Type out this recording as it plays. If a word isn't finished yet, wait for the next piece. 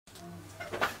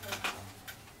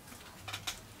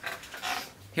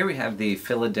Here we have the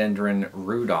Philodendron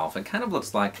Rudolph. It kind of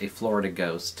looks like a Florida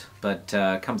ghost, but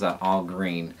comes out all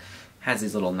green. Has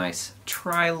these little nice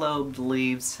tri-lobed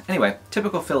leaves. Anyway,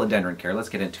 typical philodendron care. Let's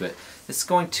get into it. It's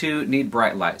going to need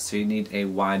bright light, so you need a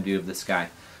wide view of the sky.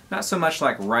 Not so much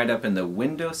like right up in the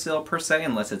windowsill per se,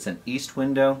 unless it's an east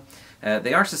window.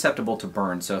 They are susceptible to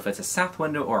burn, so if it's a south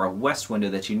window or a west window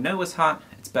that you know is hot,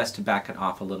 it's best to back it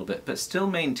off a little bit, but still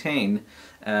maintain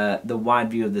the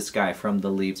wide view of the sky from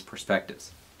the leaves'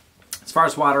 perspectives. As far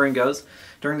as watering goes,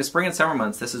 during the spring and summer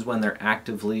months, this is when they're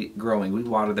actively growing. We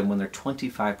water them when they're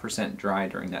 25% dry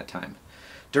during that time.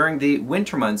 During the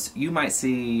winter months, you might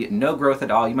see no growth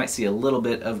at all. You might see a little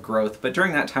bit of growth, but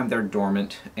during that time they're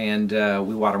dormant, and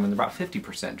we water them when they're about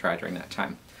 50% dry during that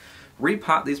time.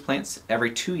 Repot these plants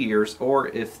every 2 years, or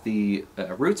if the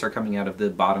roots are coming out of the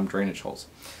bottom drainage holes.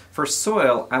 For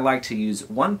soil, I like to use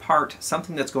one part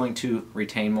something that's going to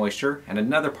retain moisture, and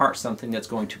another part something that's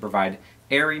going to provide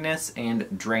airiness and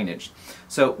drainage.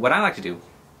 So what I like to do,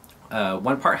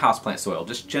 1 part houseplant soil,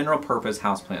 just general purpose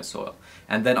houseplant soil,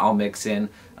 and then I'll mix in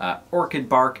orchid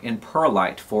bark and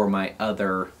perlite for my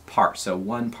other part. So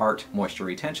 1 part moisture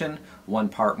retention, 1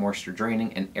 part moisture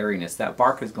draining, and airiness. That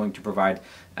bark is going to provide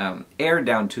air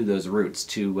down to those roots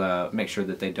to make sure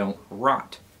that they don't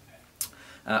rot.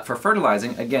 For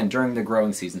fertilizing, again, during the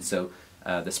growing season, so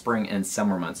the spring and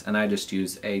summer months, and I just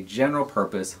use a general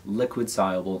purpose liquid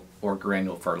soluble or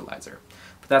granule fertilizer.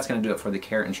 But that's going to do it for the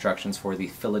care instructions for the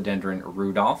Philodendron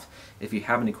Rudolph. If you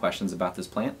have any questions about this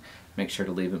plant, make sure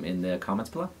to leave them in the comments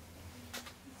below.